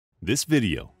This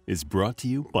video is brought to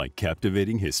you by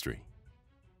Captivating History.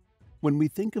 When we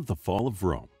think of the fall of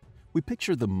Rome, we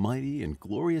picture the mighty and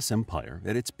glorious empire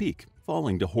at its peak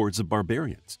falling to hordes of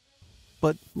barbarians.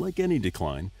 But like any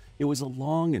decline, it was a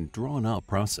long and drawn-out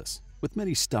process, with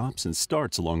many stops and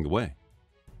starts along the way.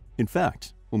 In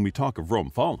fact, when we talk of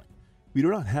Rome falling, we do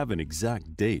not have an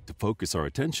exact date to focus our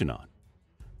attention on.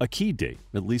 A key date,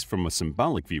 at least from a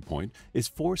symbolic viewpoint, is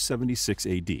 476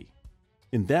 AD.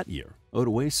 In that year,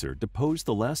 Odoacer deposed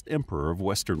the last emperor of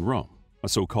Western Rome, a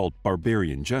so-called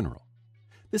barbarian general.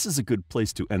 This is a good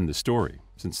place to end the story,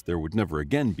 since there would never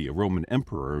again be a Roman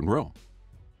emperor in Rome.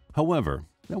 However,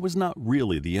 that was not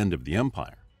really the end of the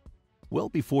empire. Well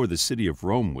before the city of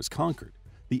Rome was conquered,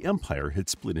 the empire had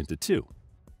split into two.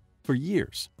 For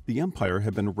years, the empire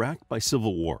had been racked by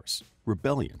civil wars,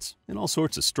 rebellions, and all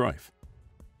sorts of strife.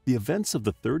 The events of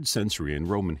the 3rd century in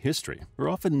Roman history are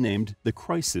often named the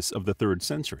crisis of the 3rd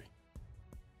century.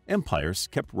 Empires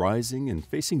kept rising and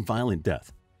facing violent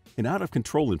death, and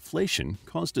out-of-control inflation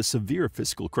caused a severe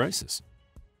fiscal crisis.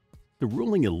 The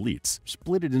ruling elites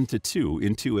split it into two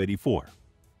in 284,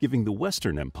 giving the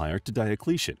Western Empire to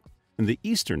Diocletian and the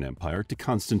Eastern Empire to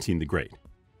Constantine the Great.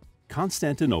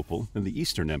 Constantinople and the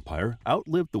Eastern Empire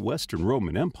outlived the Western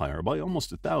Roman Empire by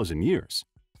almost 1,000 years.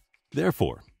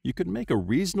 Therefore, you could make a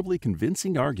reasonably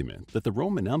convincing argument that the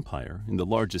Roman Empire, in the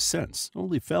largest sense,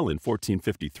 only fell in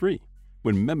 1453,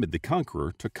 when Mehmed the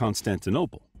Conqueror took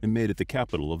Constantinople and made it the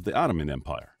capital of the Ottoman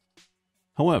Empire.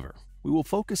 However, we will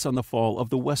focus on the fall of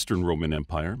the Western Roman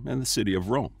Empire and the city of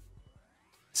Rome.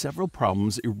 Several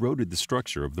problems eroded the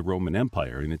structure of the Roman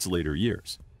Empire in its later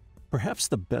years. Perhaps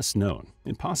the best known,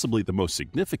 and possibly the most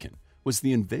significant, was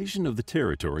the invasion of the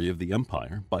territory of the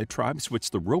empire by tribes which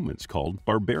the Romans called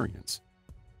barbarians.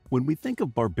 When we think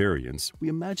of barbarians, we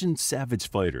imagine savage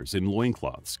fighters in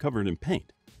loincloths covered in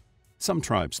paint. Some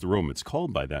tribes the Romans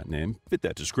called by that name fit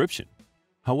that description.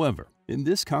 However, in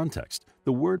this context,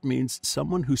 the word means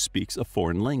someone who speaks a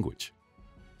foreign language.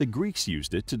 The Greeks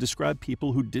used it to describe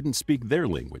people who didn't speak their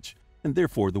language, and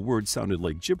therefore the word sounded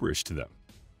like gibberish to them.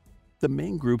 The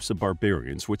main groups of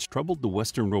barbarians which troubled the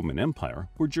Western Roman Empire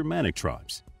were Germanic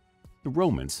tribes. The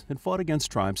Romans had fought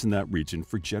against tribes in that region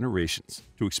for generations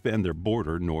to expand their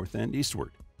border north and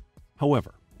eastward.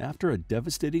 However, after a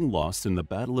devastating loss in the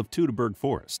Battle of Teutoburg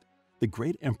Forest, the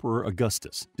great Emperor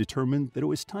Augustus determined that it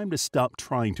was time to stop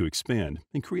trying to expand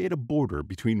and create a border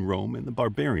between Rome and the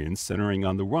barbarians centering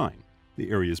on the Rhine,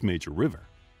 the area's major river.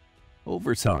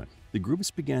 Over time, the groups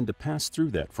began to pass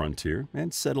through that frontier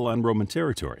and settle on Roman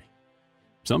territory.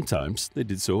 Sometimes they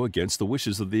did so against the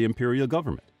wishes of the imperial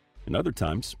government, and other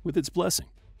times with its blessing.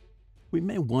 We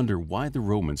may wonder why the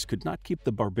Romans could not keep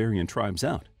the barbarian tribes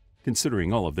out,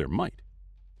 considering all of their might.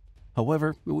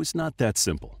 However, it was not that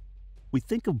simple. We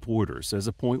think of borders as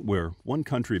a point where one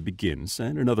country begins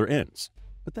and another ends,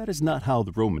 but that is not how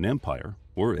the Roman Empire,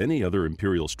 or any other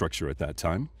imperial structure at that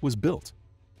time, was built.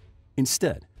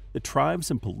 Instead, the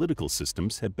tribes and political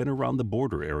systems had been around the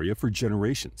border area for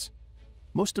generations.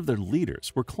 Most of their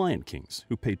leaders were client kings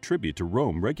who paid tribute to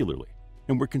Rome regularly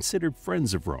and were considered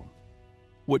friends of Rome.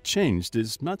 What changed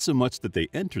is not so much that they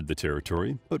entered the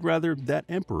territory, but rather that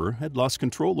emperor had lost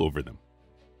control over them.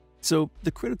 So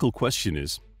the critical question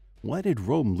is, why did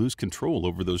Rome lose control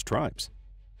over those tribes?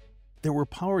 There were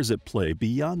powers at play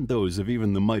beyond those of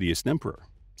even the mightiest emperor,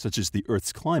 such as the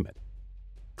Earth's climate.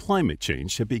 Climate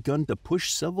change had begun to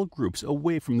push several groups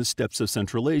away from the steppes of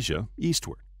Central Asia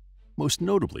eastward, most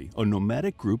notably a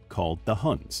nomadic group called the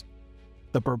Huns.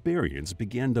 The barbarians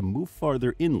began to move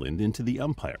farther inland into the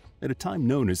empire at a time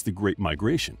known as the Great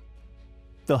Migration.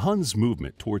 The Huns'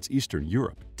 movement towards Eastern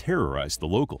Europe terrorized the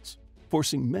locals,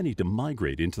 forcing many to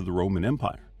migrate into the Roman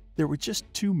Empire. There were just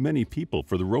too many people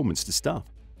for the Romans to stop.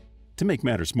 To make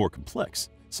matters more complex,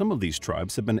 some of these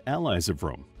tribes had been allies of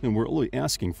Rome and were only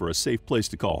asking for a safe place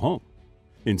to call home.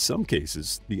 In some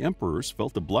cases, the emperors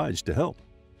felt obliged to help.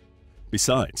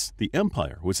 Besides, the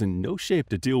empire was in no shape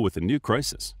to deal with a new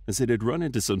crisis, as it had run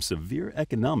into some severe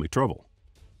economic trouble.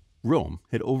 Rome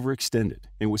had overextended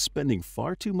and was spending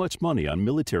far too much money on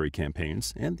military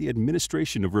campaigns and the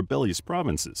administration of rebellious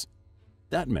provinces.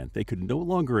 That meant they could no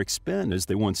longer expand as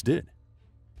they once did.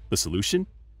 The solution?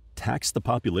 Tax the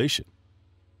population.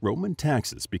 Roman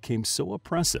taxes became so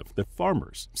oppressive that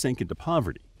farmers sank into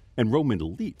poverty, and Roman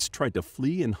elites tried to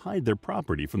flee and hide their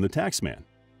property from the taxman.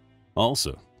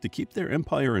 Also, to keep their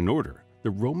empire in order, the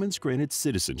Romans granted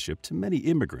citizenship to many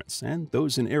immigrants and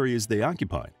those in areas they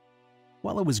occupied.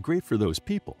 While it was great for those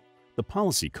people, the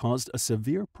policy caused a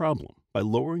severe problem by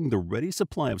lowering the ready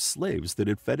supply of slaves that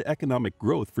had fed economic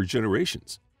growth for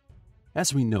generations.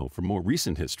 As we know from more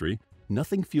recent history,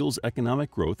 Nothing fuels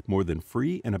economic growth more than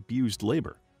free and abused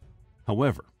labor.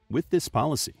 However, with this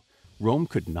policy, Rome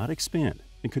could not expand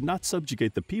and could not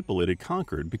subjugate the people it had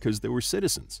conquered because they were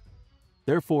citizens.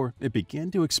 Therefore, it began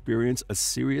to experience a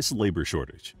serious labor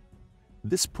shortage.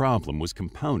 This problem was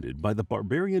compounded by the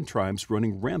barbarian tribes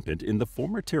running rampant in the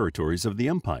former territories of the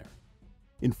empire.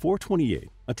 In 428,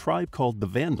 a tribe called the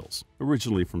Vandals,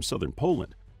 originally from southern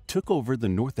Poland, took over the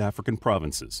North African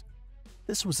provinces.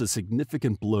 This was a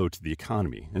significant blow to the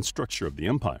economy and structure of the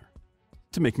empire.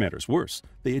 To make matters worse,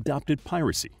 they adopted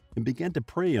piracy and began to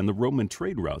prey on the Roman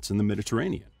trade routes in the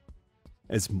Mediterranean.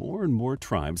 As more and more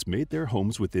tribes made their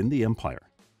homes within the empire,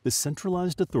 the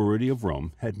centralized authority of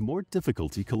Rome had more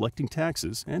difficulty collecting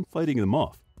taxes and fighting them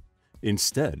off.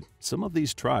 Instead, some of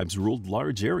these tribes ruled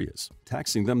large areas,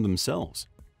 taxing them themselves.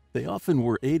 They often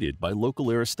were aided by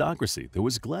local aristocracy that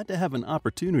was glad to have an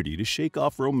opportunity to shake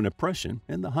off Roman oppression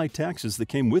and the high taxes that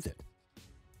came with it.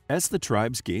 As the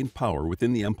tribes gained power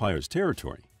within the empire's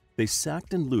territory, they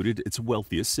sacked and looted its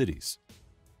wealthiest cities.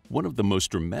 One of the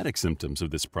most dramatic symptoms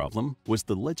of this problem was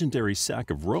the legendary sack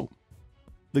of Rome.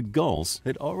 The Gauls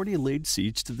had already laid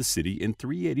siege to the city in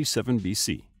 387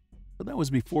 BC, but that was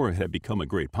before it had become a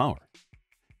great power.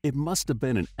 It must have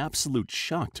been an absolute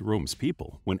shock to Rome's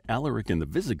people when Alaric and the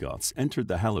Visigoths entered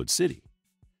the hallowed city.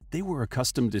 They were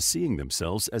accustomed to seeing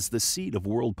themselves as the seat of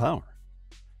world power.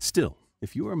 Still,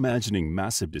 if you are imagining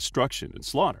massive destruction and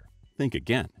slaughter, think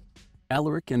again.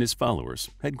 Alaric and his followers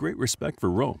had great respect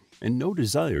for Rome and no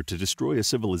desire to destroy a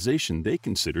civilization they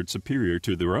considered superior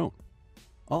to their own.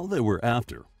 All they were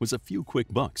after was a few quick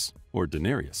bucks, or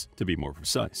denarius to be more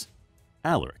precise.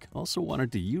 Alaric also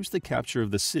wanted to use the capture of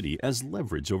the city as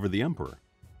leverage over the emperor.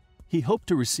 He hoped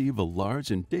to receive a large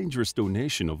and dangerous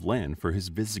donation of land for his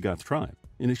Visigoth tribe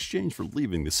in exchange for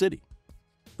leaving the city.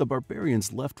 The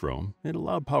barbarians left Rome and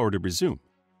allowed power to resume,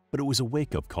 but it was a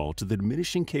wake-up call to the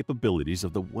diminishing capabilities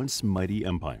of the once mighty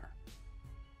empire.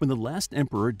 When the last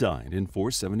emperor died in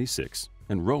 476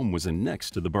 and Rome was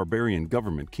annexed to the barbarian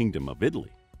government kingdom of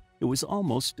Italy, it was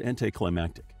almost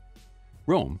anticlimactic.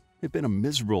 Rome had been a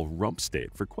miserable rump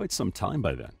state for quite some time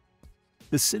by then.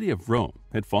 The city of Rome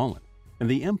had fallen, and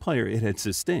the empire it had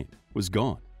sustained was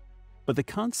gone. But the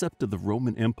concept of the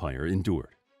Roman Empire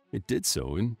endured. It did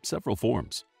so in several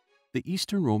forms. The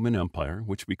Eastern Roman Empire,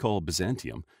 which we call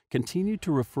Byzantium, continued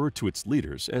to refer to its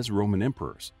leaders as Roman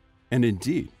emperors. And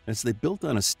indeed, as they built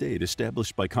on a state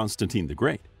established by Constantine the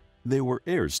Great, they were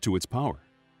heirs to its power.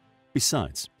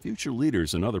 Besides, future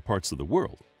leaders in other parts of the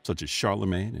world, such as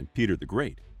Charlemagne and Peter the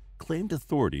Great, claimed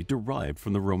authority derived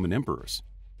from the Roman emperors.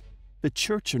 The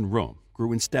church in Rome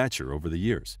grew in stature over the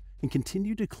years and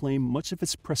continued to claim much of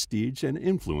its prestige and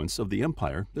influence of the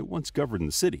empire that once governed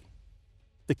the city.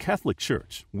 The Catholic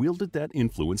Church wielded that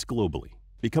influence globally,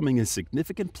 becoming a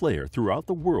significant player throughout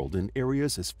the world in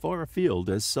areas as far afield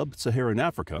as sub-Saharan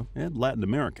Africa and Latin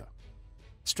America,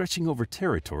 stretching over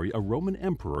territory a Roman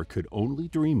emperor could only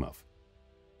dream of.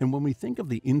 And when we think of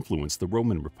the influence the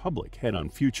Roman Republic had on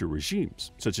future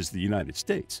regimes, such as the United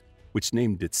States, which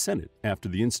named its Senate after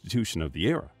the institution of the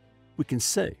era, we can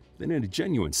say that in a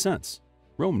genuine sense,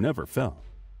 Rome never fell.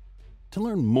 To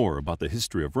learn more about the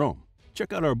history of Rome,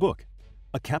 check out our book,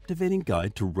 A Captivating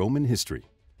Guide to Roman History,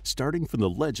 starting from the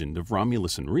legend of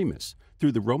Romulus and Remus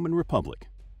through the Roman Republic,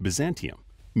 Byzantium,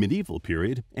 medieval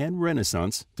period, and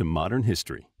Renaissance to modern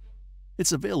history.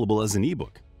 It's available as an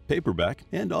ebook, paperback,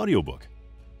 and audiobook.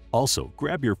 Also,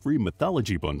 grab your free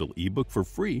Mythology Bundle ebook for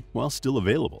free while still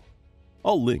available.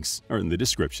 All links are in the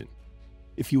description.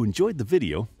 If you enjoyed the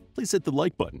video, please hit the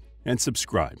like button and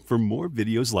subscribe for more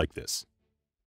videos like this.